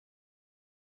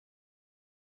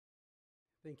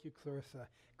Thank you, Clarissa.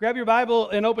 Grab your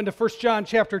Bible and open to 1 John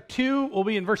chapter 2. We'll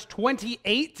be in verse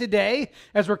 28 today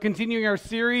as we're continuing our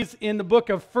series in the book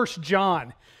of 1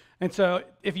 John. And so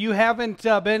if you haven't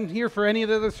been here for any of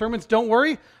the other sermons, don't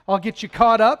worry. I'll get you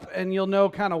caught up and you'll know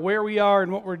kind of where we are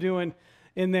and what we're doing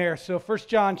in there. So 1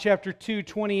 John chapter 2,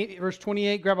 verse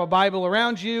 28, grab a Bible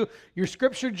around you, your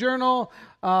scripture journal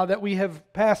that we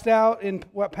have passed out in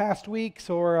past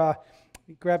weeks, or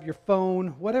grab your phone,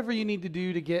 whatever you need to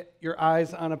do to get your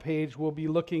eyes on a page. We'll be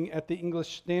looking at the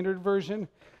English Standard Version,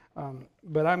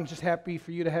 but I'm just happy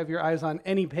for you to have your eyes on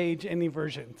any page, any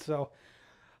version. So,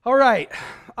 all right.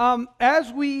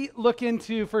 As we look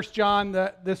into 1 John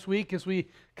this week, as we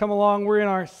come along, we're in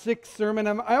our sixth sermon.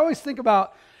 I always think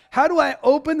about, how do I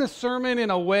open the sermon in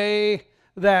a way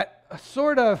that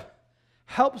sort of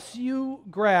helps you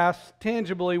grasp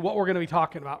tangibly what we're going to be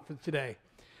talking about for today?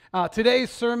 Today's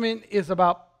sermon is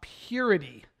about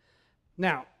purity.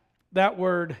 Now, that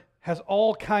word has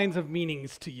all kinds of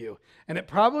meanings to you, and it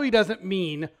probably doesn't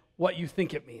mean what you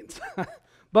think it means.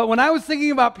 But when I was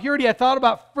thinking about purity, I thought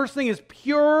about, first thing is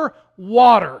pure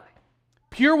water.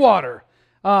 Pure water.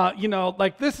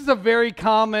 Like this is a very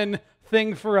common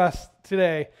thing for us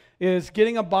today, is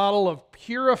getting a bottle of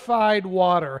purified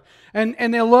water.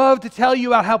 And they love to tell you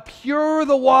about how pure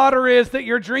the water is that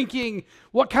you're drinking,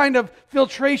 what kind of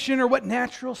filtration or what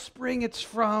natural spring it's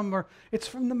from, or it's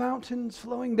from the mountains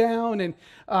flowing down,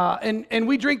 and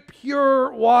we drink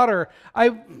pure water.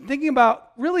 I'm thinking about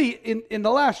really in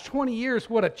the last 20 years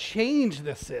what a change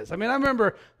this is. I mean, I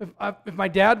remember if my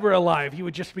dad were alive, he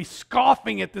would just be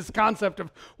scoffing at this concept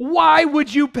of, why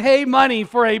would you pay money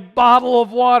for a bottle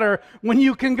of water when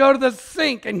you can go to the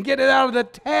sink and get it out of the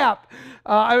tap?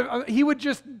 He would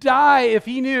just die if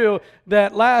he knew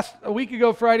that a week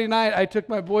ago Friday night I took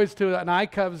my boys to an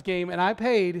iCubs game and I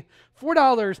paid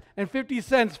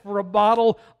 $4.50 for a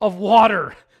bottle of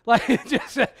water. Like,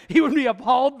 he would be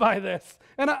appalled by this,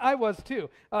 and I was too.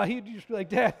 He'd just be like,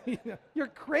 "Dad, you're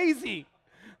crazy."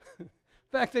 In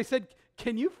fact, I said,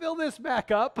 "Can you fill this back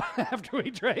up after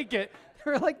we drank it?" They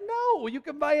were like, "No, you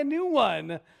can buy a new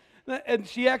one." And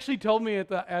she actually told me at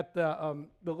the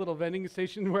little vending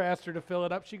station where I asked her to fill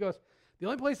it up, she goes, "The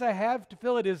only place I have to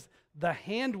fill it is the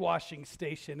hand washing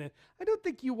station. And I don't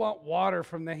think you want water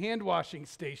from the hand washing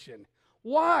station."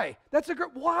 Why?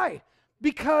 Why?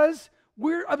 Because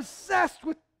we're obsessed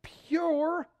with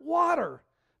pure water.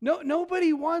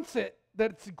 Nobody wants it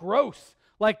that's gross.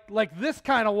 Like this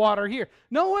kind of water here.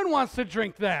 No one wants to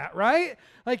drink that, right?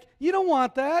 Like, you don't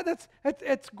want that.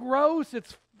 It's gross.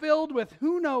 It's filled with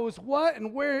who knows what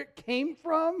and where it came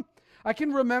from. I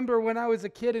can remember when I was a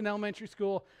kid in elementary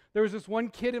school, there was this one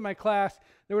kid in my class.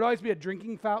 There would always be a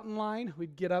drinking fountain line.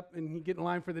 We'd get up and he'd get in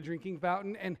line for the drinking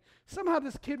fountain, and somehow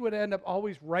this kid would end up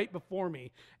always right before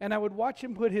me, and I would watch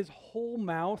him put his whole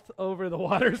mouth over the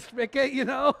water spigot,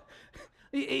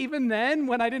 Even then,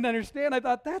 when I didn't understand, I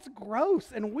thought, that's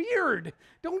gross and weird.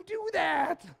 Don't do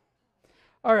that.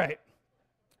 All right.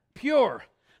 Pure.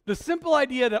 The simple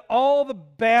idea that all the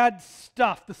bad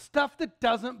stuff, the stuff that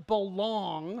doesn't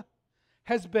belong,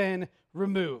 has been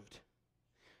removed.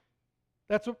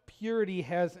 That's what purity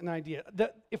has an idea.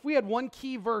 If we had one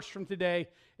key verse from today,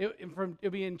 it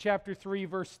would be in chapter 3,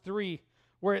 verse 3,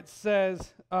 where it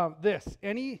says this: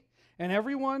 "Any and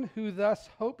everyone who thus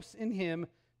hopes in him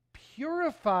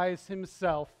purifies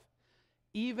himself,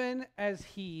 even as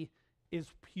he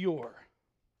is pure."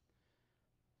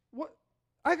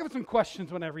 I have some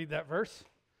questions when I read that verse.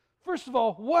 First of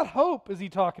all, what hope is he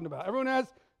talking about? Everyone has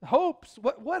hopes.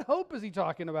 What hope is he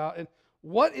talking about? And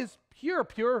what is pure?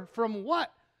 Pure from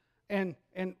what? And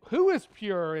who is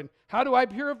pure? And how do I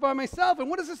purify myself?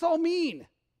 And what does this all mean?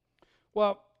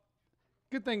 Well,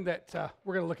 good thing that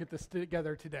we're going to look at this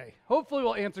together today. Hopefully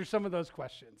we'll answer some of those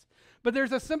questions. But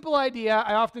there's a simple idea.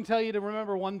 I often tell you to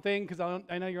remember one thing, because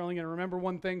I know you're only going to remember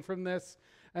one thing from this,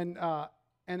 and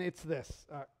it's this.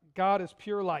 God is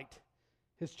pure light.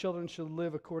 His children should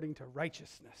live according to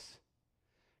righteousness.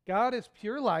 God is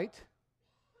pure light.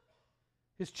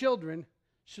 His children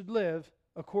should live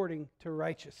according to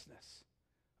righteousness,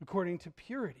 according to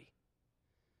purity.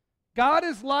 God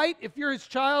is light. If you're his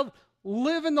child,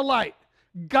 live in the light.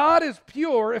 God is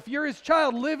pure. If you're his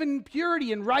child, live in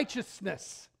purity and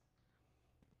righteousness.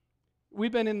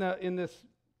 We've been in this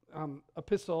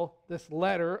epistle, this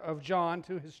letter of John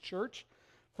to his church,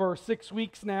 for 6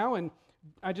 weeks now, and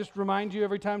I just remind you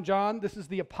every time this is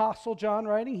the Apostle John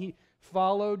writing. He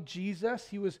followed Jesus.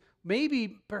 He was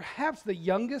perhaps the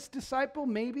youngest disciple,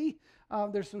 maybe.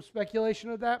 There's some speculation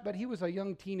of that, but he was a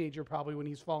young teenager probably when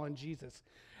he's following Jesus.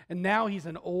 And now he's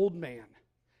an old man,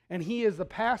 and he is the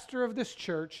pastor of this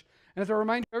church, And as a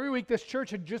reminder, every week this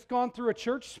church had just gone through a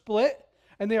church split,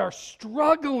 and they are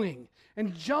struggling.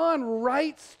 And John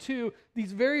writes to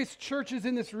these various churches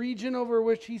in this region over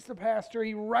which he's the pastor.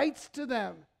 He writes to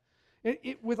them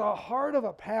with a heart of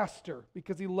a pastor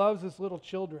because he loves his little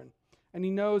children. And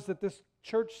he knows that this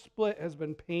church split has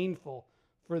been painful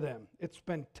for them. It's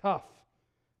been tough.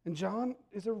 And John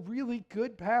is a really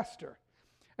good pastor.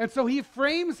 And so he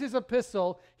frames his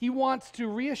epistle. He wants to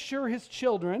reassure his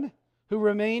children who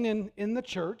remain in the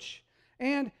church,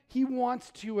 and he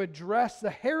wants to address the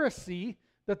heresy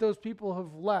that those people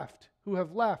who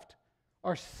have left,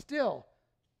 are still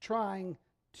trying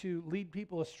to lead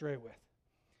people astray with.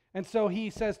 And so he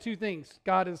says two things: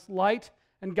 God is light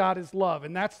and God is love.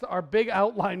 And that's our big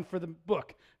outline for the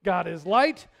book. God is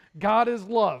light, God is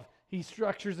love. He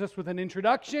structures this with an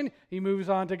introduction. He moves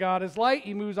on to God is light.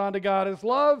 He moves on to God is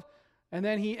love. And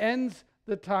then he ends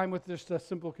the time with just a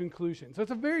simple conclusion. So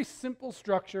it's a very simple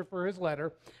structure for his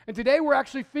letter. And today we're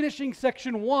actually finishing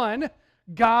section 1,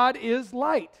 God is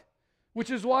light, which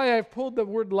is why I've pulled the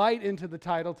word light into the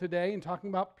title today and talking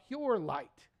about pure light.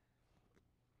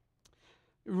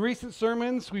 In recent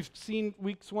sermons, we've seen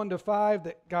weeks 1 to 5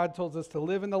 that God tells us to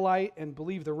live in the light and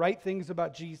believe the right things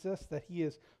about Jesus, that he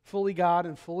is fully God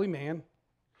and fully man.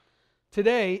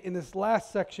 Today, in this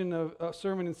last section of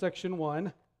sermon in section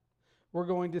 1, we're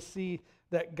going to see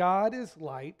that God is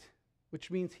light,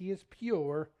 which means he is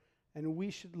pure, and we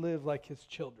should live like his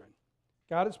children.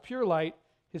 God is pure light.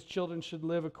 His children should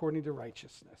live according to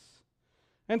righteousness.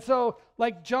 And so,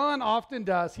 like John often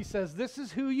does, he says, this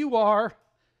is who you are,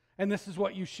 and this is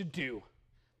what you should do.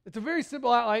 It's a very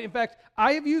simple outline. In fact,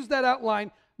 I have used that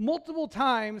outline multiple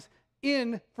times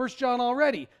in 1 John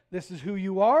already. This is who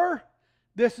you are.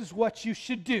 This is what you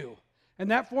should do.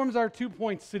 And that forms our 2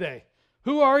 points today.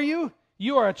 Who are you?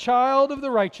 You are a child of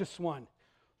the righteous one.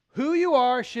 Who you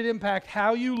are should impact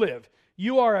how you live.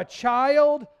 You are a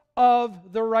child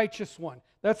of the righteous one.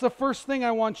 That's the first thing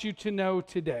I want you to know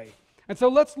today. And so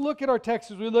let's look at our text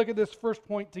as we look at this first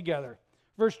point together.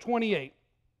 Verse 28.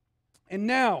 And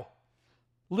now,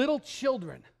 little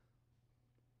children,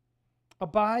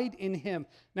 abide in him.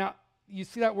 Now, you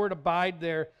see that word abide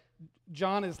there.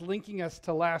 John is linking us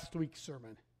to last week's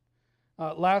sermon.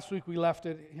 Last week we left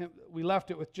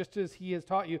it with just as he has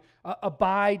taught you,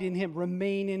 abide in him,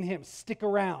 remain in him, stick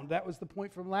around. That was the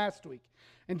point from last week.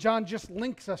 And John just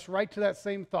links us right to that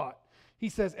same thought. He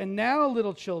says, and now,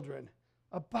 little children,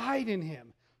 abide in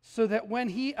him, so that when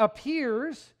he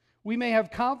appears, we may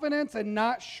have confidence and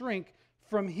not shrink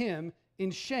from him in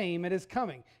shame at his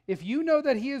coming. If you know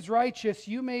that he is righteous,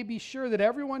 you may be sure that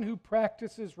everyone who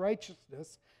practices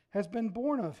righteousness has been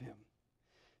born of him.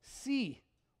 See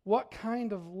what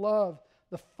kind of love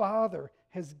the Father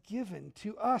has given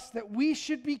to us, that we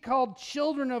should be called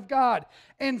children of God.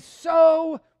 And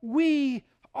so we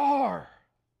are.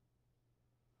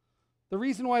 The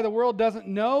reason why the world doesn't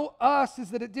know us is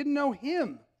that it didn't know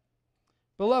him.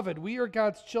 Beloved, we are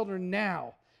God's children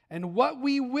now, and what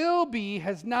we will be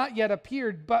has not yet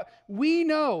appeared, but we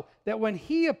know that when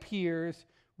he appears,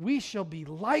 we shall be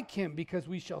like him, because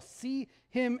we shall see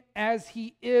him as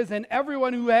he is. And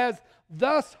everyone who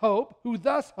thus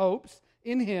hopes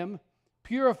in him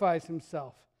purifies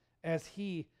himself as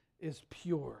he is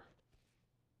pure.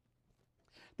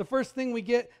 The first thing we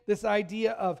get, this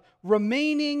idea of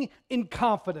remaining in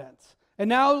confidence. And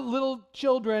now, little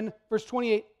children, verse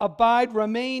 28, abide,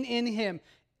 remain in him.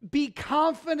 Be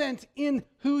confident in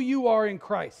who you are in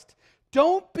Christ.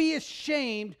 Don't be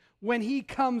ashamed when he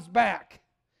comes back.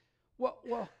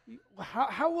 Well,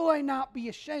 how will I not be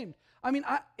ashamed? I mean,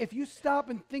 if you stop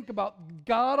and think about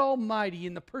God Almighty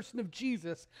in the person of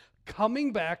Jesus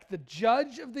coming back, the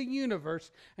judge of the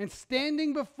universe, and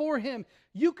standing before him,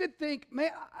 you could think,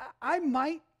 man, I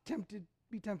might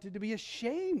be tempted to be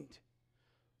ashamed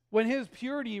when his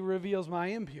purity reveals my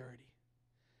impurity.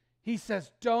 He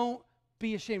says, don't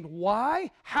be ashamed.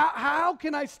 Why? How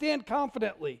can I stand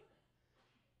confidently?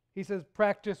 He says,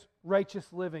 practice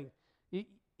righteous living.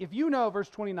 If you know, verse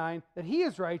 29, that he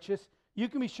is righteous, you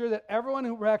can be sure that everyone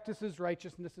who practices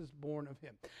righteousness is born of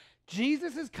him.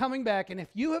 Jesus is coming back, and if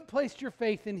you have placed your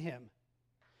faith in him,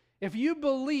 if you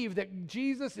believe that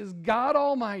Jesus is God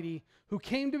Almighty, who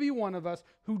came to be one of us,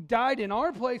 who died in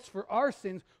our place for our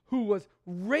sins, who was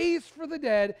raised for the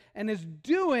dead, and is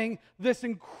doing this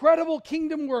incredible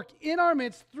kingdom work in our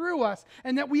midst through us,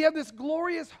 and that we have this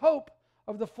glorious hope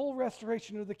of the full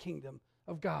restoration of the kingdom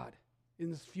of God in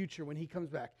this future when he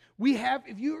comes back. We have,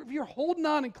 if you're holding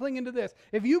on and clinging to this,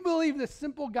 if you believe this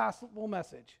simple gospel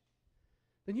message,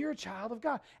 then you're a child of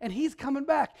God. And he's coming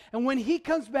back. And when he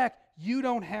comes back, you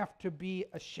don't have to be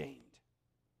ashamed.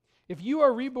 If you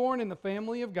are reborn in the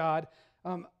family of God,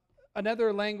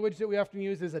 another language that we often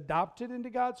use is adopted into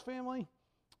God's family.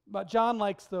 But John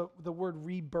likes the word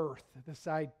rebirth, this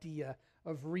idea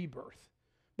of rebirth.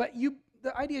 But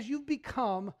the idea is you've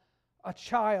become a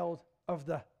child of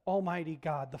the Almighty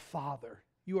God, the Father.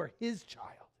 You are His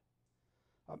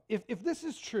child. If this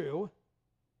is true,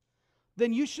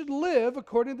 then you should live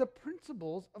according to the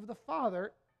principles of the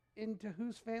Father into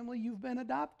whose family you've been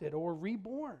adopted or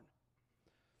reborn.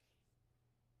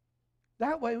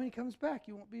 That way, when He comes back,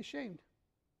 you won't be ashamed.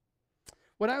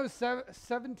 When I was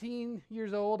 17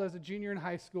 years old, as a junior in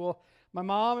high school, my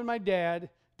mom and my dad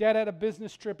had a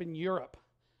business trip in Europe,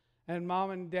 and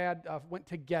mom and dad went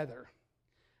together.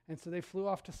 And so they flew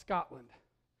off to Scotland,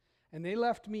 and they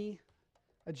left me,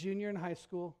 a junior in high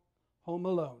school, home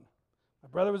alone. My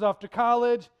brother was off to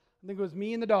college. I think it was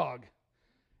me and the dog.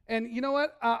 And you know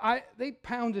what? They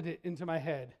pounded it into my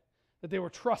head that they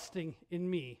were trusting in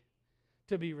me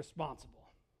to be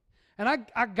responsible. And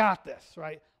I got this,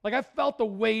 right? Like I felt the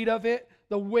weight of it,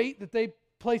 the weight that they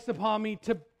placed upon me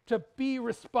to be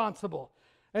responsible.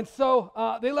 And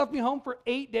so they left me home for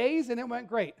 8 days, and it went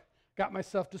great. Got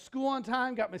myself to school on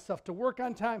time, got myself to work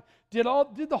on time, did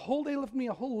the whole day, left me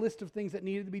a whole list of things that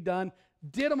needed to be done,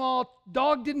 did them all,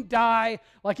 dog didn't die,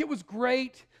 like it was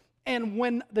great. And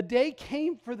when the day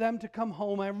came for them to come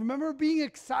home, I remember being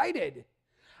excited.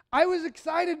 I was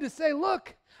excited to say,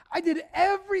 look, I did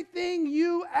everything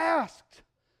you asked.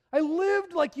 I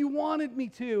lived like you wanted me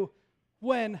to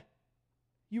when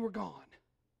you were gone.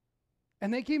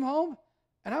 And they came home,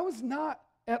 and I was not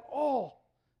at all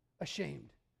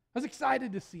ashamed. I was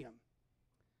excited to see them.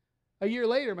 A year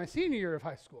later, my senior year of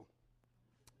high school,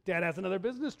 Dad has another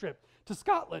business trip to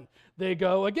Scotland. They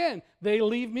go again. They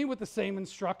leave me with the same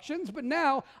instructions, but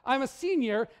now I'm a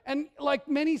senior, and like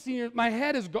many seniors, my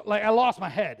head is like I lost my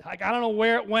head. Like I don't know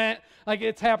where it went. Like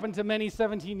it's happened to many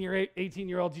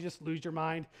 18-year-olds. You just lose your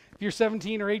mind. If you're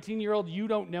 17 or 18-year-old, you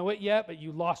don't know it yet, but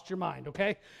you lost your mind.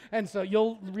 Okay, and so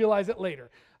you'll realize it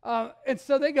later. And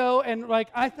so they go, and like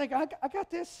I think I got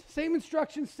this. Same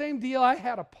instructions, same deal. I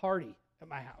had a party at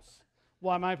my house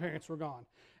while my parents were gone.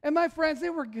 And my friends,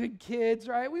 they were good kids,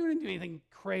 right? We didn't do anything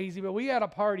crazy, but we had a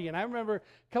party. And I remember a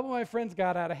couple of my friends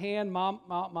got out of hand. Mom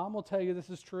will tell you this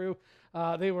is true.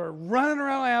 They were running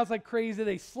around my house like crazy.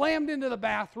 They slammed into the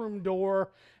bathroom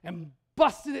door and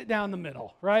busted it down the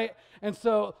middle, right? And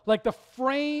so like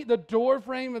the door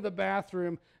frame of the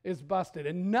bathroom is busted.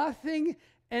 And nothing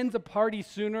ends a party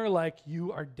sooner like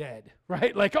you are dead,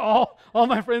 right? Like all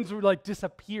my friends were like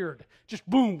disappeared. Just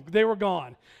boom, they were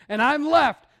gone. And I'm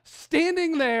left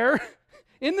standing there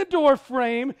in the door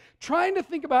frame trying to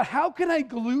think about how can I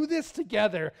glue this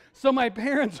together so my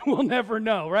parents will never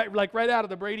know, right? Like right out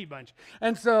of the Brady Bunch.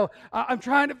 And so I'm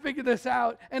trying to figure this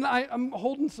out, and I'm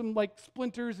holding some like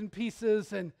splinters and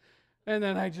pieces, and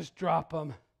then I just drop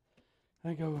them.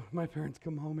 I go, my parents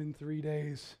come home in 3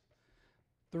 days.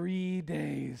 3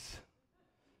 days.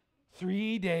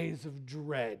 3 days of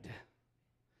dread.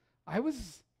 I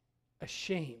was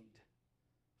ashamed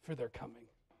for their coming,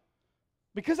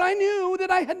 because I knew that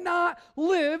I had not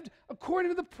lived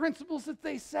according to the principles that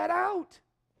they set out.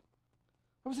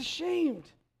 I was ashamed.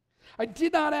 I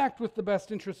did not act with the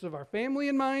best interests of our family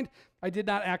in mind. I did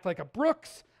not act like a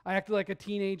Brooks. I acted like a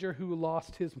teenager who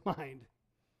lost his mind.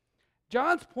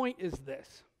 John's point is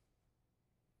this.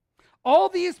 All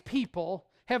these people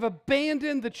have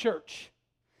abandoned the church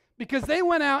because they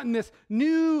went out in this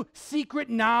new secret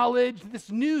knowledge,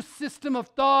 this new system of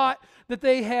thought that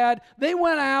they had. They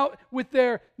went out with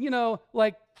their,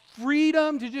 like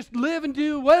freedom to just live and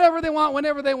do whatever they want,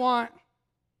 whenever they want.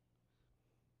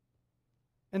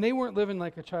 And they weren't living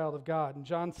like a child of God. And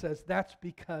John says that's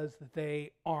because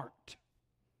they aren't.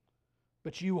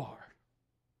 But you are.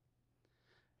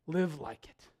 Live like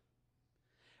it.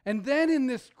 And then in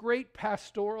this great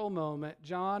pastoral moment,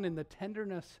 John, in the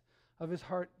tenderness of his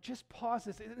heart, just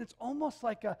pauses, and it's almost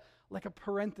like a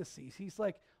parenthesis. He's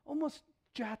like almost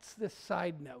jots this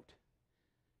side note.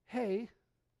 Hey,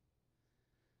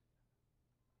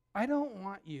 I don't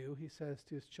want you, he says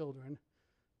to his children,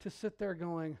 to sit there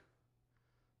going,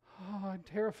 oh, I'm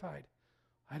terrified.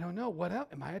 I don't know. What else?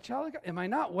 Am I a child of God? Am I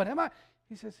not? What am I?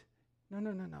 He says,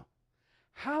 no.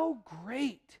 How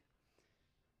great.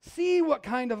 See what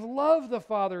kind of love the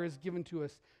Father has given to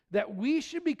us, that we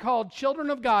should be called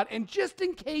children of God. And just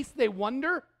in case they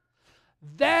wonder,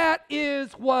 that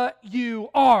is what you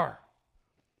are.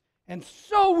 And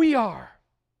so we are.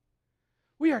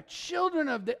 We are children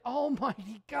of the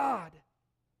Almighty God.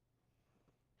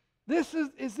 This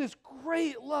is this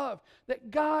great love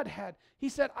that God had. He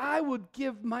said, I would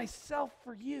give myself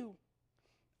for you.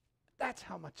 That's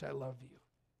how much I love you.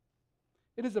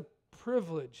 It is a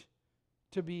privilege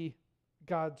to be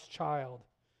God's child.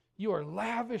 You are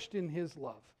lavished in his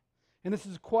love. And this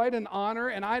is quite an honor,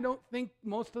 and I don't think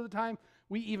most of the time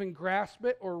we even grasp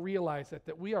it or realize it,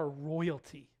 that we are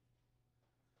royalty.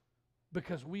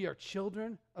 Because we are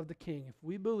children of the King if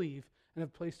we believe and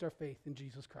have placed our faith in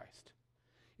Jesus Christ.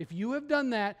 If you have done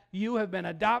that, you have been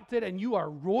adopted and you are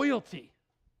royalty.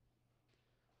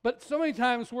 But so many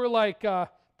times we're like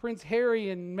Prince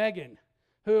Harry and Meghan,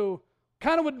 who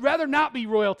kind of would rather not be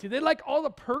royalty. They like all the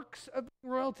perks of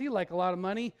being royalty, like a lot of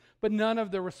money, but none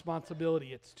of the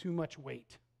responsibility. It's too much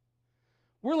weight.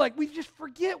 We're like, we just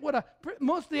forget what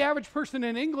most of the average person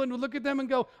in England would look at them and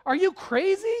go, are you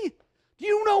crazy? Do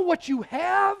you know what you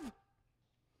have?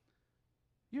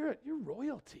 You're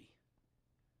royalty.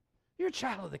 You're a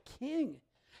child of the King.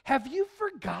 Have you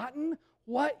forgotten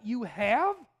what you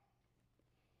have?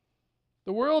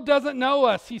 The world doesn't know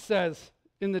us, he says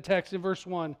in the text in verse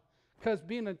 1, because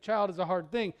being a child is a hard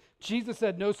thing. Jesus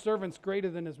said, no servant's greater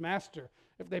than his master.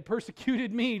 If they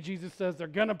persecuted me, Jesus says, they're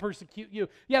going to persecute you.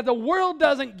 Yeah, the world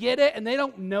doesn't get it, and they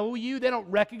don't know you. They don't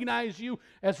recognize you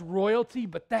as royalty,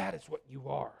 but that is what you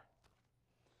are.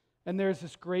 And there's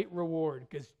this great reward,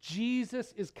 because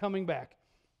Jesus is coming back.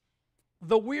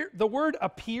 The word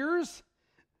appears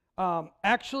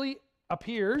actually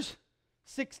appears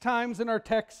 6 times in our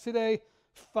text today,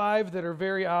 5 that are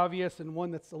very obvious and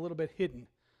 1 that's a little bit hidden.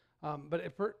 But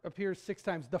it appears 6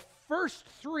 times. The first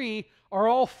 3 are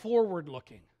all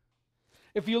forward-looking.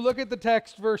 If you look at the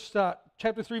text,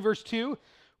 chapter 3, verse 2,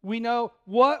 we know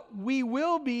what we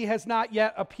will be has not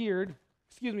yet appeared.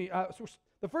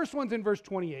 The first one's in verse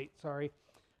 28,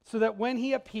 so that when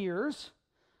he appears,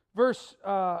 verse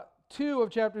 2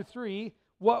 of chapter 3,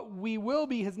 what we will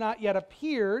be has not yet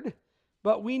appeared,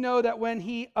 but we know that when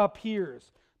he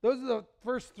appears. Those are the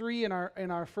first 3 in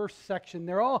our first section.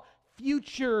 They're all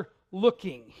future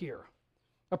looking here.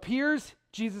 Appears,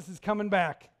 Jesus is coming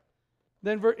back.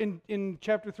 Then in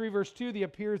chapter 3, verse 2, the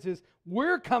appears is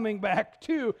we're coming back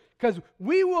too, because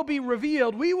we will be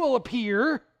revealed, we will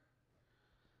appear.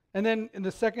 And then in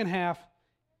the second half,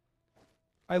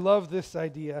 I love this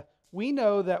idea. We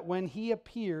know that when he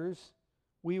appears,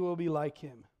 we will be like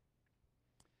him.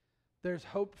 There's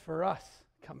hope for us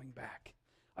coming back.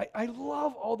 I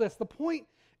love all this. The point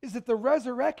is that the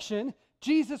resurrection,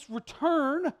 Jesus'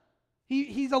 return,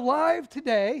 he's alive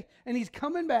today, and he's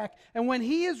coming back. And when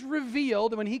he is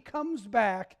revealed, and when he comes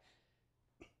back,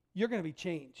 you're going to be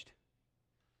changed.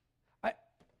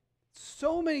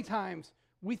 So many times,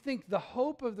 we think the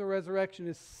hope of the resurrection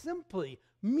is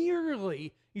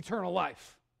merely eternal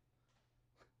life.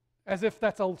 As if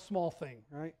that's a small thing,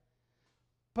 right?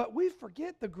 But we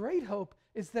forget the great hope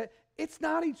is that it's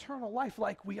not eternal life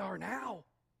like we are now.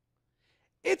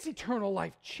 It's eternal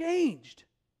life changed.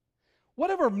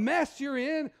 Whatever mess you're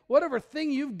in, whatever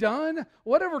thing you've done,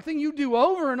 whatever thing you do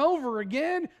over and over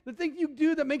again, the thing you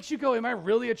do that makes you go, am I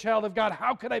really a child of God?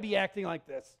 How could I be acting like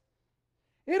this?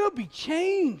 It'll be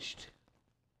changed.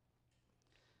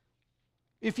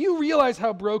 If you realize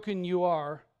how broken you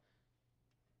are,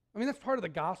 that's part of the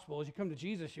gospel. As you come to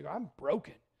Jesus, you go, I'm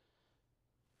broken.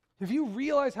 If you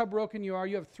realize how broken you are,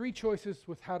 you have 3 choices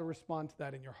with how to respond to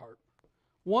that in your heart.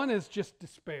 One is just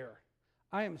despair.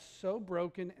 I am so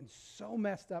broken and so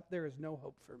messed up, there is no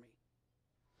hope for me.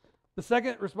 The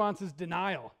second response is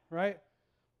denial, right?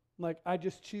 Like, I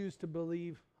just choose to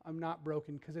believe I'm not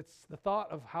broken because it's the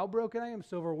thought of how broken I am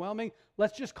so overwhelming.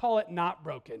 Let's just call it not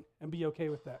broken and be okay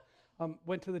with that.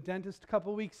 Went to the dentist a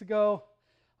couple weeks ago.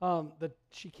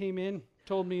 She came in,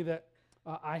 told me that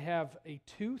I have a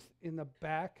tooth in the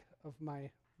back of my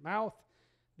mouth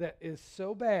that is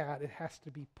so bad it has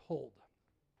to be pulled.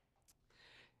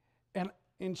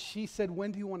 And she said,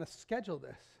 when do you want to schedule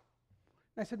this?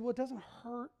 And I said, well, it doesn't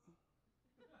hurt.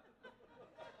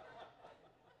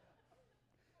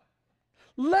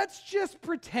 Let's just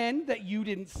pretend that you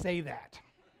didn't say that.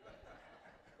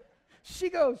 She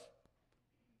goes,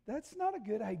 that's not a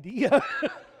good idea.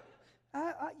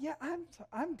 Yeah,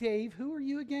 I'm Dave. Who are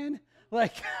you again?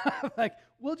 Like,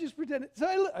 we'll just pretend.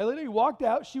 So I literally walked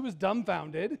out. She was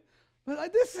dumbfounded.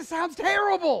 But this sounds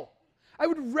terrible. I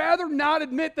would rather not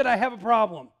admit that I have a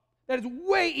problem. That is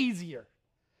way easier.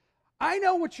 I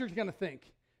know what you're going to think.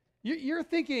 You're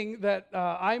thinking that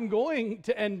I'm going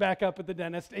to end back up at the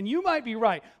dentist, and you might be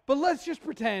right. But let's just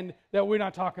pretend that we're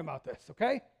not talking about this,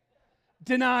 okay?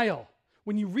 Denial.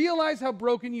 When you realize how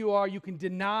broken you are, you can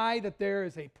deny that there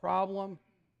is a problem.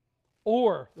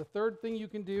 Or the third thing you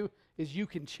can do is you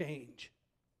can change.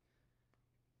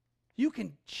 You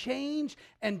can change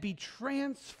and be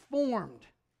transformed.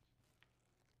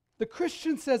 The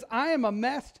Christian says, I am a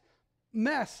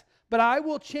mess, but I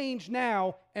will change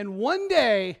now, and one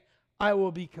day I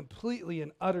will be completely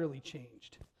and utterly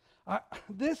changed.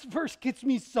 This verse gets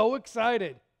me so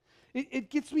excited. It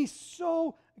gets me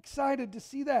so excited to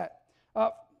see that.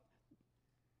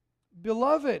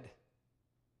 Beloved,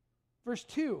 verse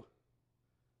 2,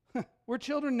 we're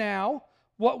children now.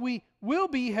 What we will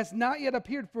be has not yet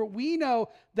appeared, for we know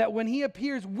that when he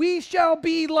appears, we shall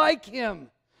be like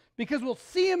him, because we'll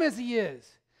see him as he is.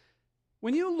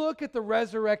 When you look at the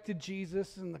resurrected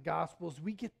Jesus in the Gospels,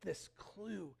 we get this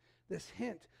clue, this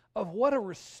hint of what a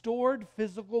restored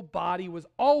physical body was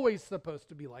always supposed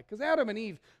to be like. Because Adam and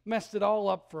Eve messed it all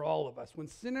up for all of us. When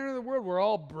sin entered the world, we're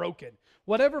all broken.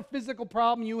 Whatever physical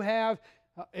problem you have,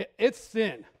 it's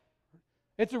sin.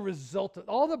 It's a result of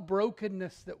all the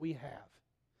brokenness that we have.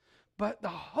 But the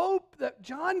hope that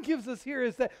John gives us here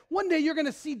is that one day you're going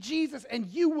to see Jesus and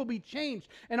you will be changed.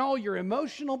 And all your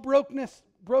emotional brokenness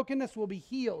will be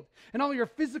healed. And all your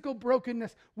physical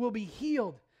brokenness will be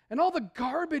healed. And all the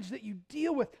garbage that you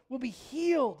deal with will be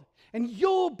healed. And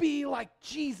you'll be like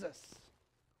Jesus.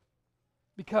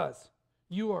 Because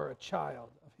you are a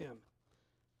child of him.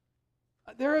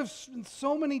 There have been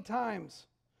so many times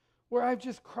where I've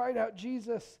just cried out,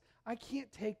 Jesus, I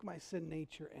can't take my sin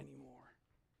nature anymore.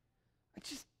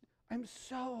 I'm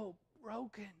so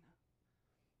broken.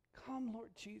 Come, Lord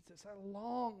Jesus, I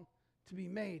long to be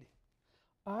made.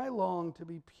 I long to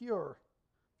be pure,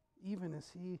 even as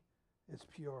he is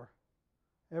pure.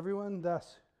 Everyone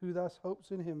who thus hopes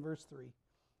in him, verse 3,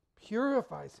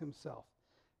 purifies himself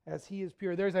as he is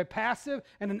pure. There's a passive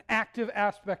and an active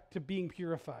aspect to being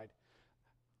purified.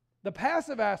 The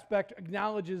passive aspect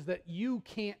acknowledges that you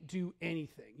can't do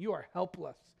anything. You are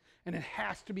helpless, and it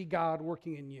has to be God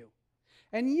working in you.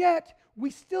 And yet, we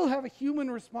still have a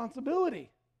human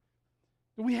responsibility.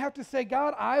 We have to say,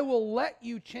 God, I will let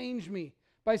you change me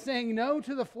by saying no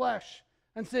to the flesh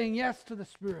and saying yes to the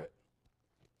Spirit.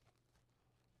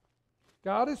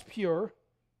 God is pure.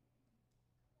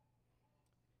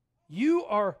 You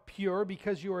are pure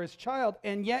because you are his child,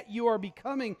 and yet you are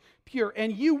becoming pure,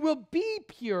 and you will be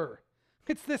pure.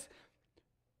 It's this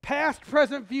past,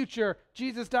 present, future.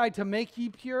 Jesus died to make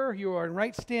you pure. You are in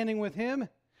right standing with him.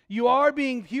 You are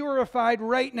being purified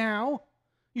right now.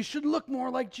 You should look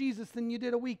more like Jesus than you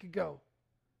did a week ago.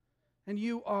 And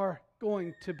you are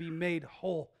going to be made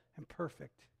whole and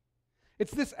perfect.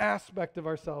 It's this aspect of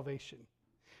our salvation.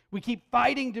 We keep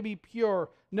fighting to be pure,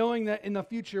 knowing that in the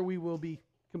future we will be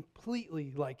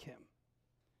completely like him.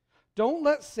 Don't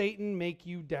let Satan make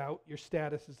you doubt your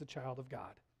status as a child of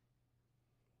God.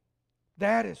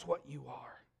 That is what you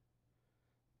are.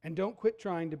 And don't quit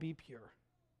trying to be pure.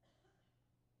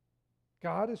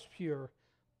 God is pure.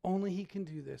 Only he can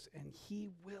do this, and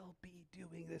he will be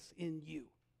doing this in you.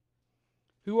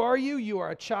 Who are you? You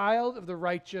are a child of the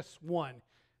righteous one.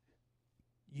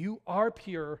 You are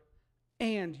pure,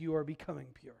 and you are becoming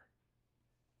pure.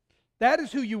 That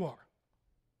is who you are.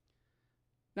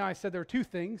 Now, I said there are two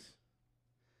things.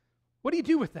 What do you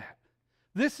do with that?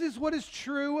 This is what is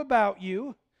true about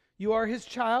you. You are his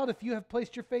child if you have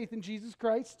placed your faith in Jesus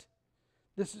Christ.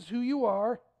 This is who you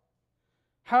are.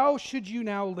 How should you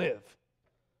now live?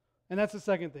 And that's the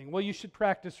second thing. Well, you should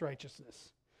practice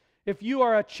righteousness. If you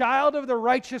are a child of the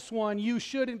righteous one, you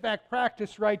should in fact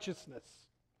practice righteousness.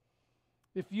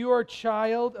 If you are a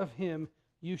child of him,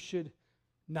 you should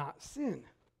not sin.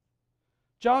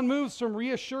 John moves from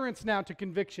reassurance now to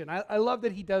conviction. I love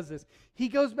that he does this. He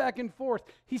goes back and forth.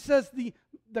 He says the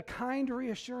kind,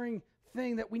 reassuring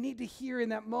thing that we need to hear in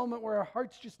that moment where our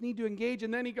hearts just need to engage.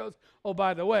 And then he goes, oh,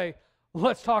 by the way,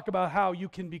 let's talk about how you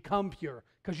can become pure,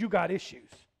 because you got issues.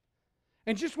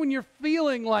 And just when you're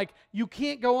feeling like you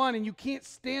can't go on and you can't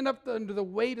stand up under the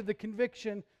weight of the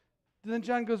conviction, then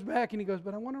John goes back and he goes,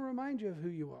 but I want to remind you of who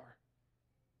you are.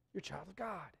 You're a child of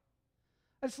God.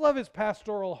 I just love his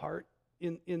pastoral heart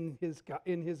in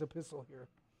his epistle here.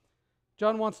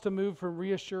 John wants to move from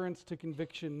reassurance to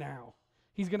conviction now.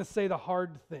 He's going to say the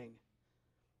hard thing.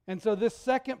 And so this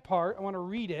second part, I want to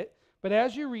read it, but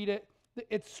as you read it,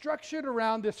 it's structured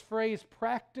around this phrase,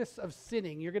 practice of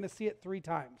sinning. You're going to see it 3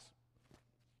 times.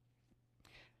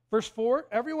 Verse 4,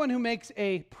 everyone who makes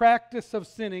a practice of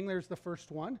sinning, there's the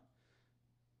first one,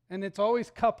 and it's always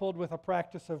coupled with a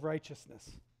practice of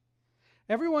righteousness.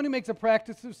 Everyone who makes a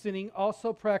practice of sinning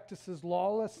also practices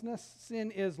lawlessness.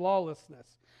 Sin is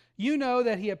lawlessness. You know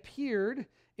that he appeared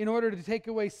in order to take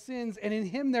away sins, and in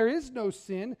him there is no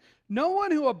sin. No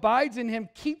one who abides in him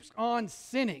keeps on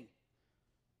sinning.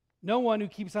 No one who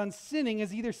keeps on sinning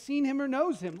has either seen him or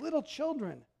knows him. Little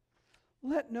children,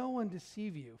 let no one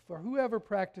deceive you, for whoever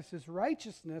practices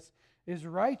righteousness is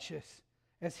righteous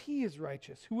as he is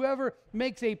righteous. Whoever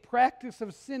makes a practice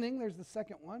of sinning, there's the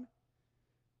second one,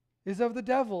 is of the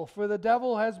devil, for the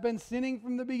devil has been sinning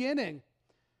from the beginning.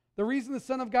 The reason the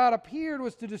Son of God appeared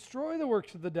was to destroy the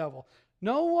works of the devil.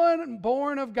 No one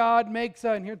born of God makes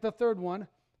and here's the third one,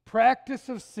 practice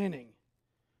of sinning.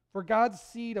 For God's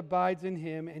seed abides in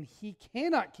him, and he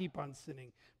cannot keep on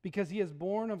sinning, because he is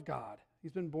born of God.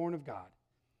 He's been born of God.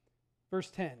 Verse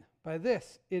 10, by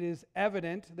this it is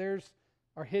evident, there's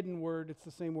our hidden word, it's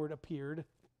the same word, appeared.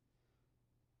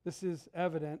 This is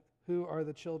evident who are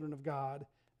the children of God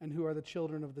and who are the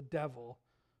children of the devil.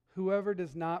 Whoever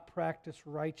does not practice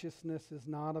righteousness is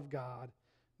not of God,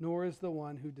 nor is the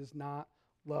one who does not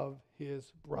love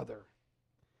his brother.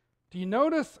 Do you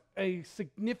notice a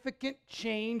significant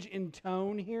change in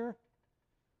tone here?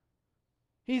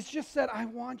 He's just said, I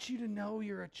want you to know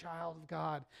you're a child of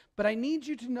God, but I need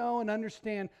you to know and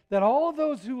understand that all of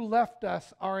those who left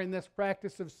us are in this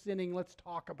practice of sinning. Let's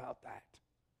talk about that.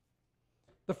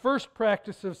 The first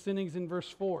practice of sinning is in verse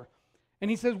 4. And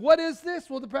he says, what is this?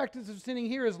 Well, the practice of sinning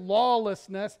here is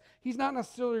lawlessness. He's not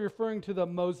necessarily referring to the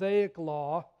Mosaic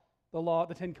law,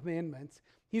 the Ten Commandments.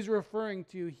 He's referring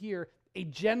to here a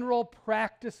general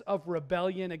practice of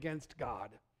rebellion against God.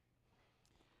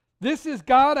 This is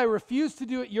God, I refuse to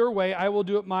do it your way, I will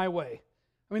do it my way.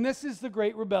 I mean, this is the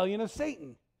great rebellion of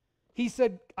Satan. He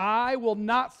said, I will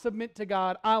not submit to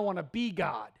God, I want to be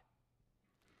God.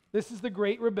 This is the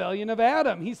great rebellion of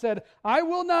Adam. He said, I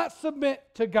will not submit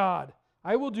to God,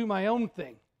 I will do my own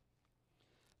thing.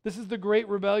 This is the great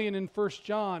rebellion in 1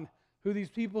 John, who these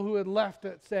people who had left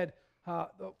it said,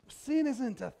 sin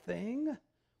isn't a thing.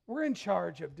 We're in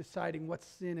charge of deciding what's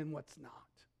sin and what's not.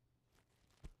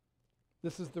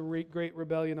 This is the great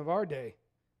rebellion of our day.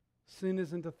 Sin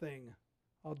isn't a thing.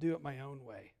 I'll do it my own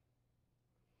way.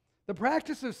 The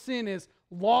practice of sin is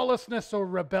lawlessness or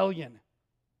rebellion.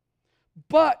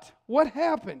 But what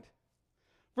happened?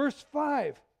 Verse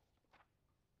 5.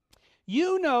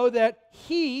 You know that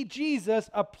he, Jesus,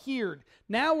 appeared.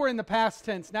 Now we're in the past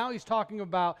tense. Now he's talking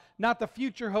about not the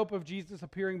future hope of Jesus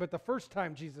appearing, but the first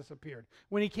time Jesus appeared.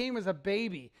 When he came as a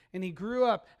baby and he grew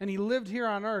up and he lived here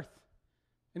on earth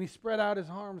and he spread out his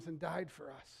arms and died for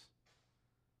us.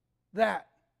 That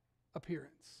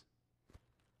appearance.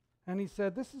 And he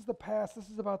said, this is the past. This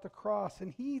is about the cross.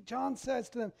 And John says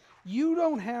to them, you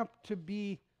don't have to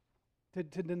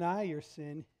deny your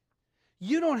sin.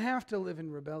 You don't have to live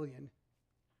in rebellion.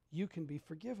 You can be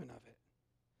forgiven of it.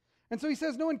 And so he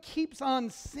says no one keeps on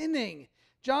sinning.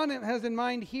 John has in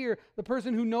mind here the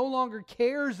person who no longer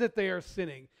cares that they are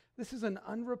sinning. This is an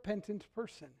unrepentant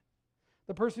person.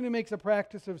 The person who makes a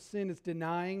practice of sin is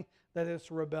denying that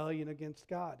it's rebellion against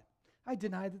God. I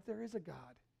deny that there is a God.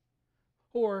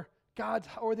 Or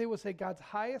they will say God's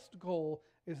highest goal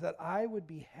is that I would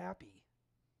be happy.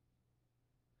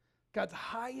 God's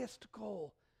highest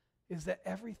goal is that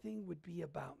everything would be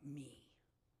about me.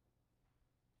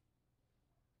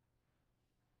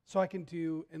 So I can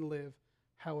do and live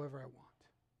however I want.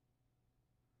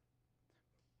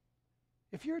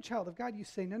 If you're a child of God, you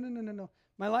say, no.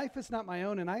 My life is not my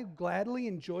own, and I gladly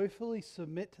and joyfully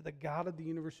submit to the God of the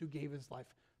universe who gave his life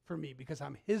for me because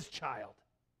I'm his child.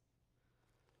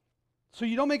 So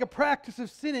you don't make a practice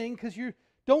of sinning because you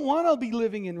don't want to be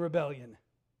living in rebellion.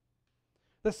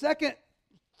 The second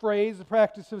phrase, the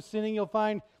practice of sinning, you'll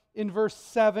find in verse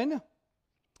 7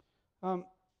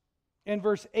 and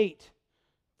verse 8.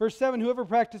 Verse 7, whoever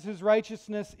practices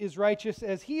righteousness is righteous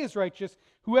as he is righteous.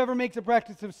 Whoever makes a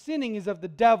practice of sinning is of the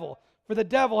devil, for the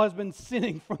devil has been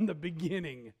sinning from the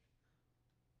beginning.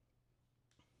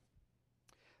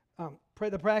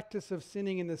 The practice of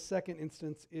sinning in the second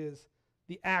instance is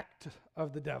the act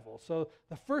of the devil. So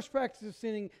the first practice of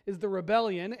sinning is the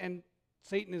rebellion, and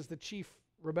Satan is the chief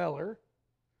rebeller.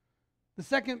 The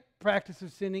second practice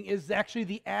of sinning is actually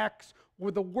the acts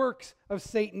or the works of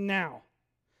Satan now.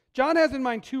 John has in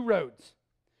mind two roads.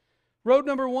 Road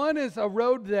number one is a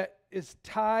road that is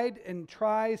tied and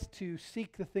tries to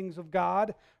seek the things of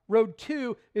God. Road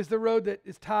two is the road that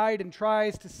is tied and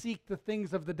tries to seek the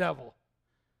things of the devil.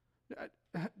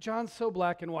 John's so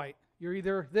black and white. You're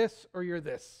either this or you're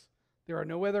this. There are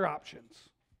no other options.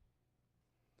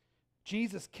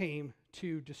 Jesus came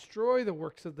to destroy the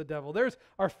works of the devil. There's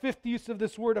our fifth use of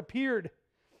this word, appeared.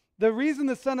 The reason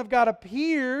the Son of God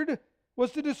appeared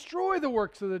was to destroy the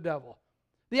works of the devil.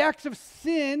 The acts of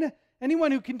sin,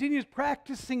 anyone who continues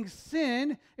practicing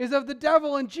sin is of the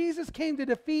devil, and Jesus came to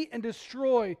defeat and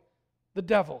destroy the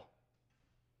devil.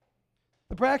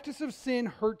 The practice of sin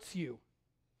hurts you,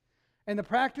 and the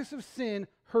practice of sin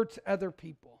hurts other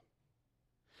people.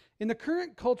 In the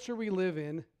current culture we live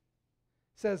in, it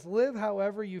says live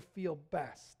however you feel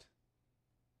best.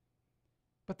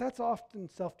 But that's often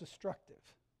self-destructive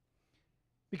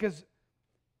because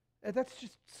that's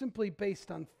just simply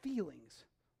based on feelings.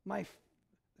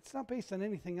 It's not based on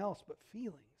anything else but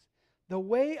feelings. The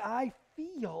way I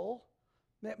feel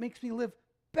that makes me live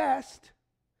best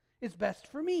is best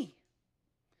for me.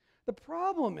 The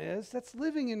problem is that's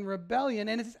living in rebellion,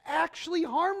 and it's actually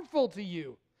harmful to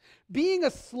you. Being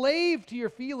a slave to your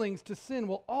feelings, to sin,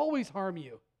 will always harm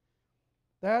you.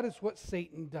 That is what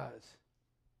Satan does.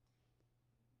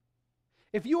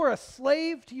 If you are a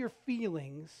slave to your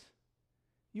feelings,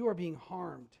 you are being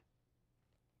harmed.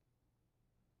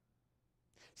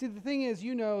 See, the thing is,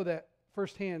 you know that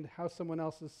firsthand how someone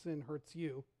else's sin hurts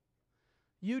you.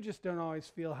 You just don't always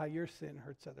feel how your sin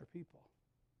hurts other people.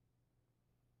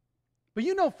 But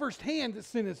you know firsthand that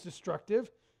sin is destructive.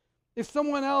 If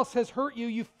someone else has hurt you,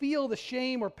 you feel the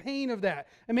shame or pain of that.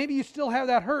 And maybe you still have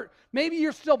that hurt. Maybe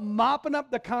you're still mopping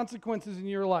up the consequences in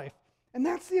your life. And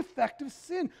that's the effect of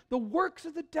sin. The works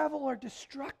of the devil are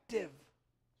destructive.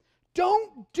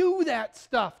 Don't do that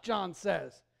stuff, John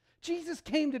says. Jesus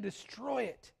came to destroy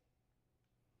it.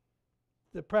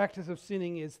 The practice of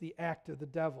sinning is the act of the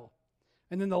devil.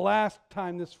 And then the last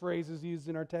time this phrase is used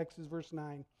in our text is verse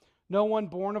 9. No one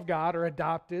born of God, or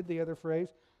adopted, the other phrase,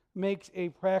 makes a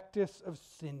practice of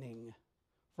sinning,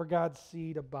 for God's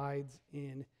seed abides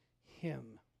in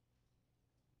him.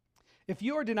 If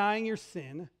you are denying your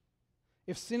sin,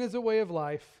 if sin is a way of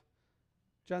life,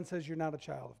 John says you're not a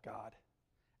child of God.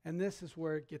 And this is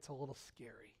where it gets a little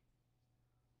scary.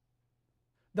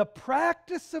 The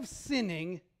practice of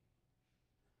sinning,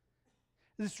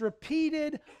 this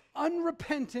repeated,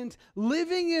 unrepentant,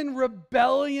 living in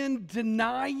rebellion,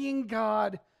 denying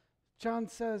God, John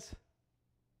says,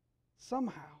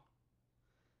 somehow,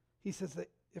 he says that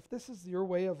if this is your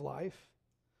way of life,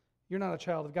 you're not a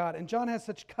child of God. And John has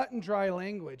such cut and dry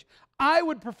language. I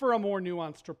would prefer a more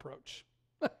nuanced approach.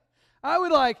 I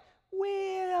would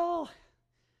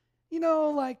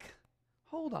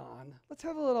hold on. Let's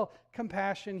have a little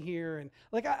compassion here. And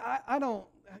I don't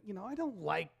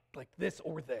like this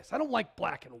or this. I don't like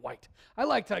black and white. I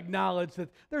like to acknowledge that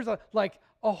there's a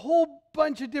whole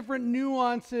bunch of different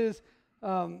nuances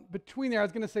between there. I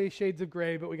was going to say shades of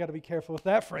gray, but we got to be careful with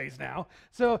that phrase now.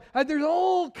 So there's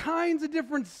all kinds of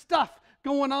different stuff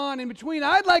going on in between.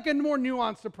 I'd like a more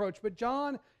nuanced approach, but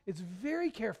John is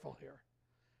very careful here.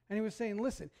 And he was saying,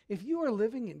 listen, if you are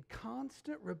living in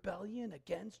constant rebellion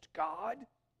against God,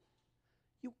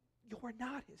 you are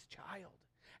not his child.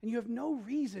 And you have no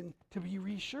reason to be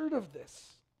reassured of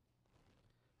this.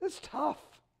 It's tough.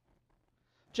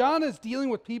 John is dealing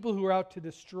with people who are out to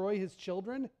destroy his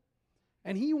children,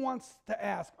 and he wants to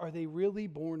ask, are they really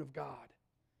born of God?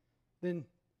 Then,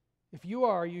 if you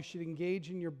are, you should engage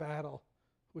in your battle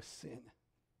with sin.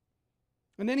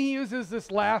 And then he uses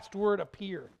this last word,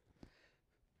 appear.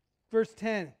 Verse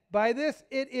 10, by this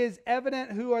it is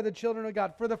evident who are the children of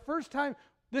God. For the first time,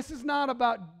 this is not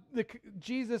about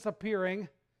Jesus appearing.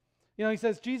 You know, he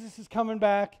says Jesus is coming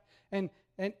back, and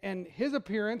his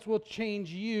appearance will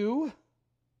change you.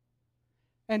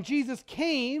 And Jesus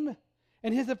came,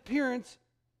 and his appearance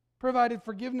provided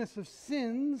forgiveness of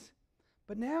sins.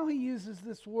 But now he uses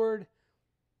this word,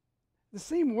 the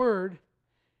same word,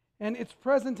 and it's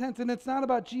present tense, and it's not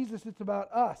about Jesus, it's about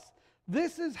us.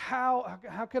 This is how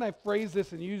can I phrase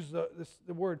this and use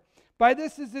the word? By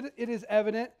this it is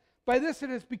evident. By this it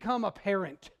has become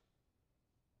apparent.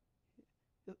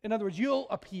 In other words, you'll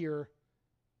appear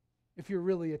if you're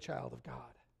really a child of God.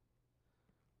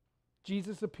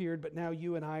 Jesus appeared, but now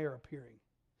you and I are appearing.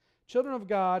 Children of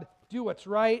God, do what's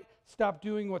right, stop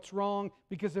doing what's wrong,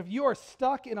 because if you are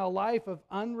stuck in a life of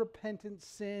unrepentant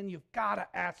sin, you've got to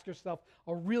ask yourself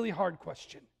a really hard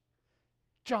question.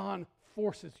 John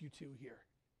forces you to here.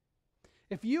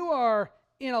 If you are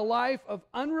in a life of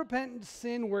unrepentant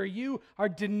sin where you are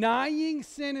denying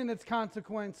sin and its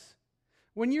consequence,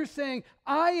 when you're saying,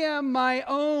 I am my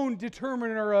own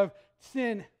determiner of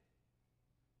sin,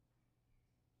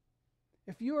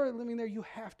 if you are living there, you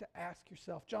have to ask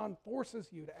yourself. John forces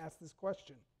you to ask this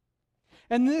question.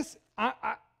 And this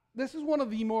is one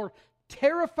of the more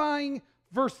terrifying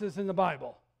verses in the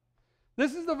Bible.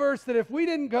 This is the verse that if we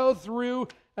didn't go through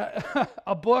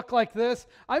a book like this,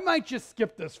 I might just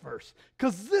skip this verse.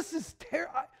 Because this is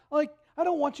I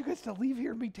don't want you guys to leave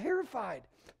here and be terrified.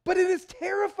 But it is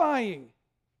terrifying.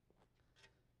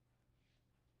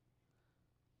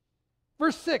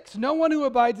 Verse 6, no one who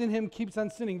abides in him keeps on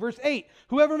sinning. Verse 8,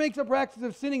 whoever makes a practice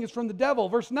of sinning is from the devil.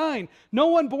 Verse 9, no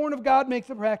one born of God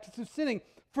makes a practice of sinning.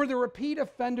 For the repeat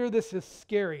offender, this is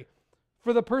scary.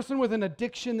 For the person with an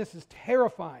addiction, this is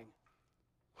terrifying.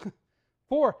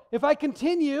 For if I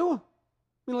continue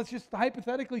I mean, let's just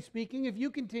hypothetically speaking, if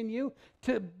you continue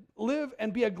to live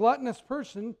and be a gluttonous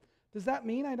person, does that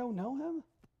mean I don't know him?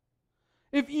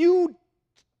 If you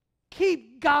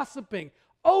keep gossiping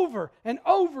over and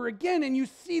over again and you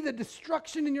see the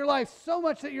destruction in your life so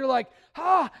much that you're like,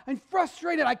 I'm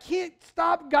frustrated, I can't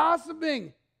stop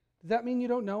gossiping, does that mean you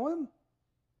don't know him?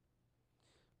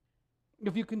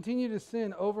 If you continue to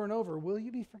sin over and over, will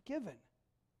you be forgiven?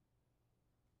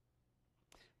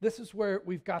 This is where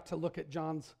we've got to look at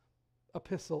John's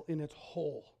epistle in its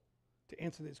whole to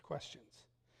answer these questions.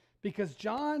 Because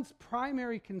John's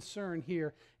primary concern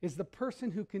here is the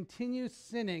person who continues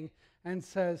sinning and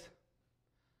says,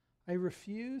 I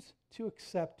refuse to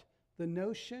accept the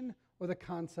notion or the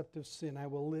concept of sin. I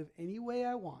will live any way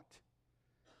I want.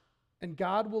 And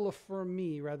God will affirm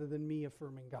me rather than me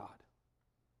affirming God.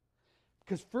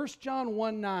 Because 1 John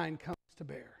 1:9 comes to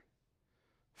bear.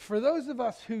 For those of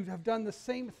us who have done the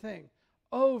same thing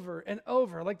over and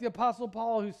over, like the Apostle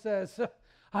Paul who says,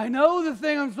 I know the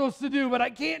thing I'm supposed to do, but I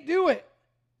can't do it.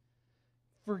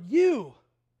 For you,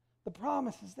 the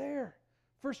promise is there.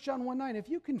 1 John 1:9, if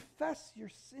you confess your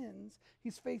sins,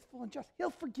 he's faithful and just.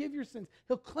 He'll forgive your sins.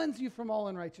 He'll cleanse you from all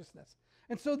unrighteousness.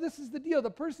 And so this is the deal.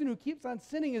 The person who keeps on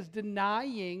sinning is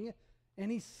denying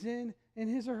any sin in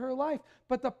his or her life.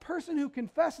 But the person who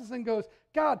confesses and goes,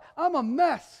 God, I'm a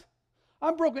mess.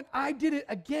 I'm broken. I did it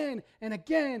again and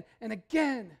again and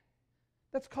again.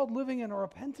 That's called living in a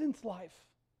repentance life.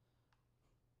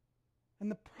 And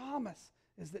the promise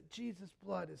is that Jesus'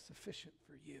 blood is sufficient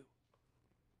for you.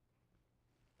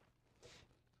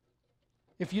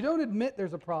 If you don't admit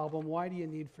there's a problem, why do you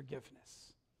need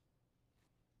forgiveness?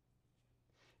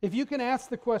 If you can ask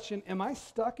the question, am I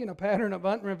stuck in a pattern of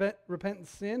unrepentant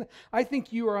sin? I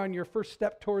think you are on your first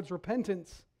step towards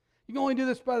repentance. You can only do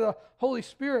this by the Holy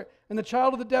Spirit, and the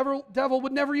child of the devil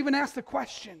would never even ask the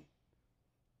question.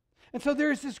 And so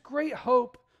there is this great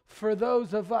hope for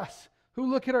those of us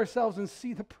who look at ourselves and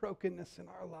see the brokenness in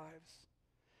our lives.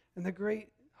 And the great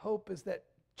hope is that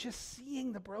just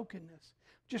seeing the brokenness,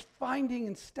 just finding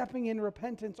and stepping in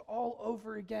repentance all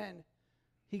over again,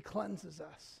 he cleanses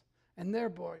us. And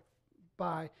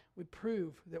thereby we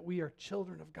prove that we are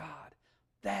children of God.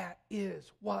 That is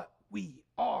what we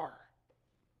are.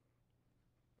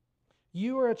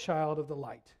 You are a child of the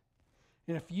light.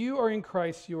 And if you are in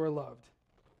Christ, you are loved.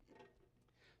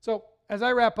 So, as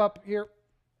I wrap up here,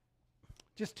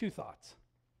 just two thoughts.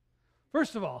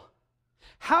 First of all,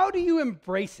 how do you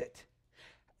embrace it?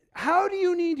 How do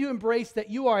you need to embrace that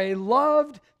you are a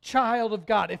loved child of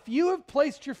God? If you have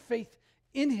placed your faith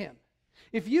in him,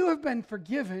 if you have been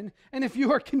forgiven, and if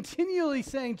you are continually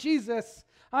saying, Jesus,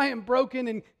 I am broken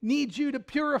and need you to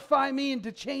purify me and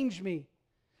to change me.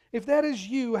 If that is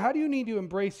you, how do you need to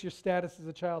embrace your status as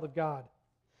a child of God?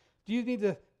 Do you need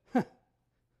to,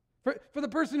 for the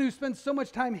person who spends so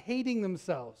much time hating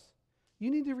themselves,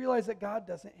 you need to realize that God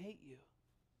doesn't hate you.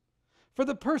 For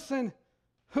the person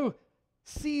who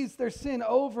sees their sin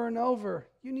over and over,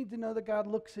 you need to know that God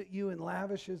looks at you and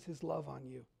lavishes his love on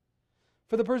you.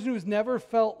 For the person who's never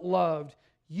felt loved,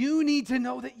 you need to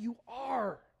know that you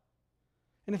are.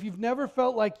 And if you've never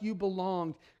felt like you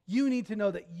belonged, you need to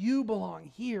know that you belong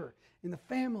here in the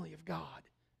family of God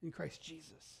in Christ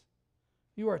Jesus.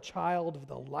 You are a child of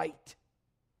the light.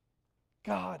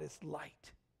 God is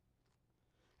light.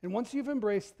 And once you've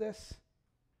embraced this,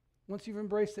 once you've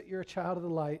embraced that you're a child of the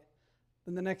light,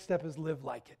 then the next step is live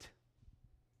like it.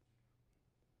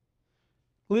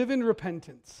 Live in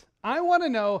repentance. I want to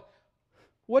know,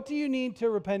 what do you need to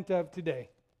repent of today?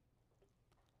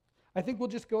 I think we'll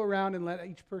just go around and let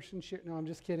each person share. No, I'm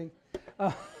just kidding.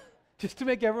 Just to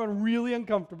make everyone really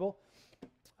uncomfortable.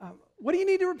 What do you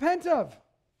need to repent of?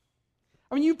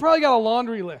 I mean, you've probably got a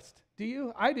laundry list. Do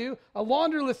you? I do. A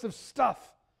laundry list of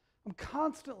stuff. I'm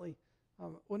constantly,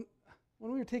 when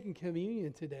we were taking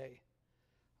communion today,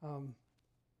 I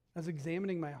was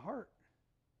examining my heart.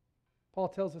 Paul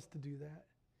tells us to do that.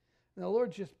 And the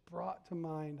Lord just brought to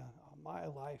mind on my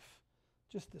life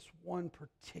just this one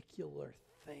particular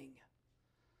thing.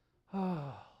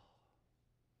 I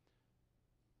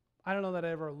don't know that I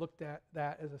ever looked at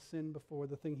that as a sin before,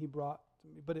 the thing he brought to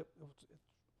me, but it's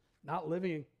not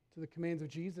living to the commands of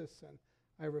Jesus. And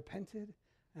I repented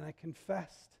and I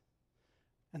confessed.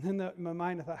 And then in my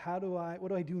mind I thought, what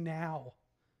do I do now?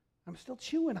 I'm still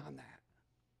chewing on that.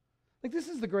 Like, this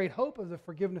is the great hope of the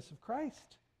forgiveness of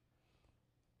Christ.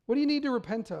 What do you need to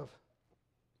repent of?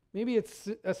 Maybe it's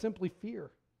simply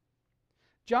fear.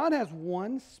 John has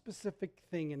one specific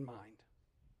thing in mind.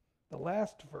 The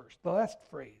last verse, the last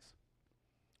phrase.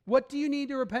 What do you need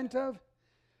to repent of?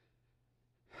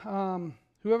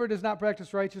 Whoever does not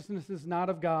practice righteousness is not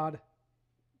of God,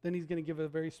 then he's going to give a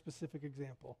very specific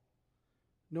example.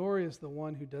 Nor is the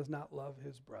one who does not love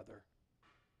his brother.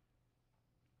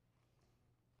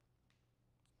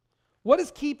 What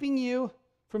is keeping you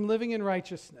from living in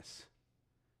righteousness?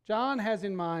 John has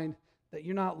in mind that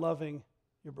you're not loving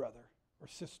your brother or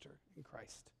sister in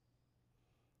Christ.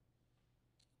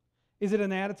 Is it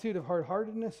an attitude of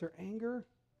hard-heartedness or anger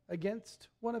against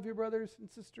one of your brothers and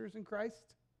sisters in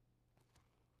Christ?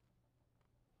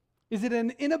 Is it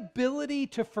an inability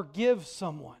to forgive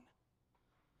someone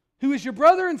who is your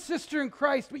brother and sister in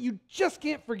Christ, but you just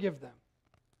can't forgive them?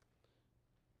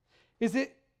 Is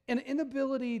it an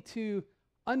inability to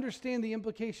understand the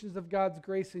implications of God's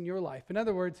grace in your life? In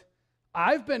other words,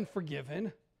 I've been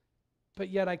forgiven, but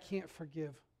yet I can't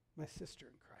forgive my sister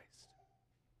in Christ.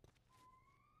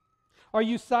 Are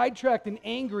you sidetracked and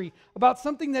angry about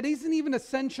something that isn't even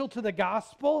essential to the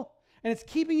gospel, and it's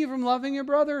keeping you from loving your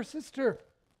brother or sister?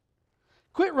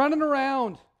 Quit running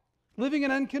around, living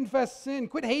in unconfessed sin.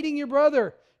 Quit hating your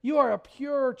brother. You are a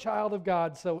pure child of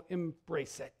God, so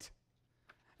embrace it.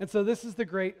 And so this is the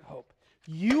great hope.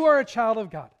 You are a child of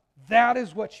God. That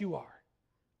is what you are.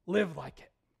 Live like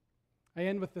it. I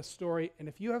end with this story, and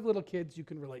if you have little kids, you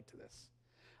can relate to this.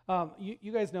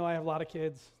 You guys know I have a lot of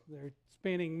kids. They're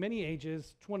spanning many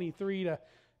ages, 23 to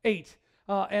 8.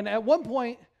 And at one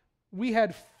point, we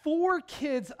had 4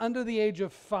 kids under the age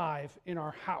of 5 in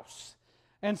our house.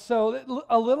 And so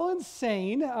a little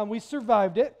insane. We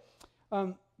survived it.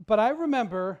 But I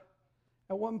remember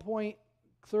at one point,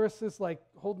 Clarissa's like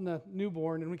holding a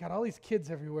newborn, and we got all these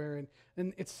kids everywhere,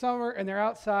 and it's summer, and they're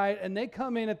outside, and they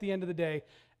come in at the end of the day,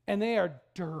 and they are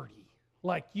dirty.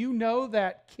 Like, you know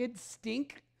that kid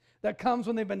stink that comes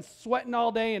when they've been sweating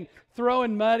all day and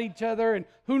throwing mud at each other, and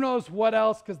who knows what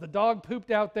else, because the dog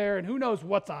pooped out there, and who knows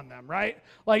what's on them, right?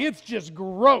 Like, it's just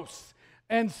gross.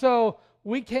 And so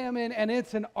we came in, and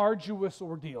it's an arduous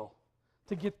ordeal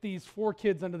to get these 4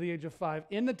 kids under the age of 5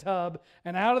 in the tub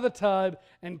and out of the tub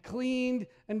and cleaned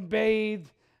and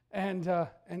bathed and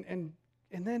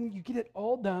then you get it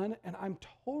all done, and I'm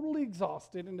totally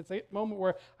exhausted, and it's a moment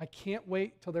where I can't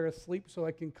wait till they're asleep so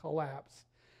I can collapse.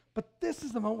 But this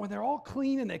is the moment when they're all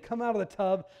clean and they come out of the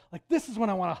tub. Like, this is when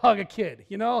I want to hug a kid,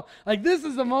 you know? Like, this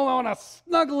is the moment I want to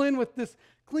snuggle in with this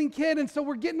clean kid, and so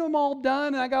we're getting them all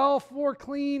done, and I got all 4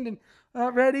 cleaned and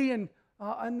ready, and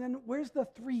then where's the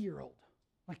 3-year-old?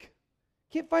 Like,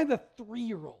 can't find the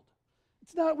 3-year-old.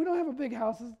 It's not, we don't have a big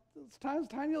house. It's a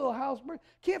tiny little house.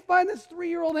 Can't find this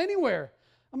 3-year-old anywhere.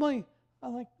 I'm like,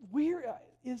 where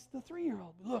is the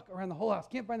 3-year-old? Look around the whole house.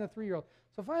 Can't find the 3-year-old.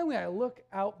 So finally I look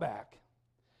out back.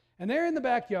 And they're in the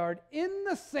backyard in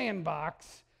the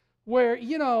sandbox where,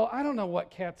 you know, I don't know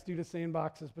what cats do to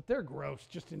sandboxes, but they're gross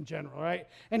just in general, right?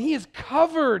 And he is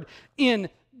covered in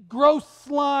gross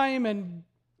slime and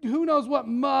who knows what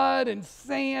mud and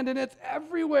sand, and it's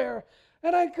everywhere.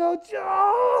 And I go,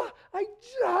 oh, I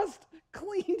just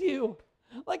cleaned you.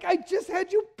 Like, I just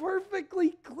had you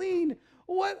perfectly clean.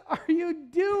 What are you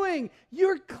doing?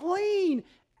 You're clean.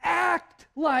 Act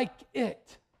like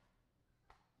it.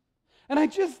 And I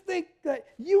just think that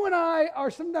you and I are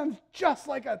sometimes just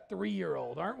like a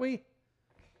 3-year-old, aren't we?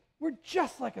 We're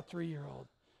just like a 3-year-old.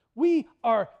 We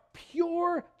are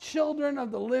pure children of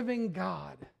the living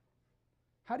God.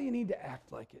 How do you need to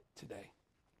act like it today?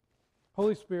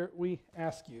 Holy Spirit, we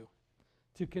ask you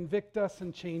to convict us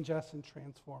and change us and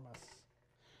transform us.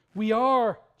 We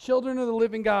are children of the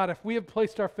living God if we have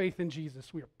placed our faith in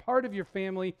Jesus. We are part of your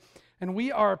family, and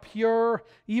we are pure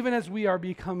even as we are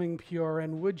becoming pure.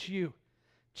 And would you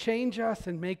change us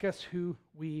and make us who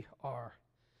we are?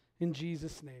 In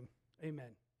Jesus' name, amen.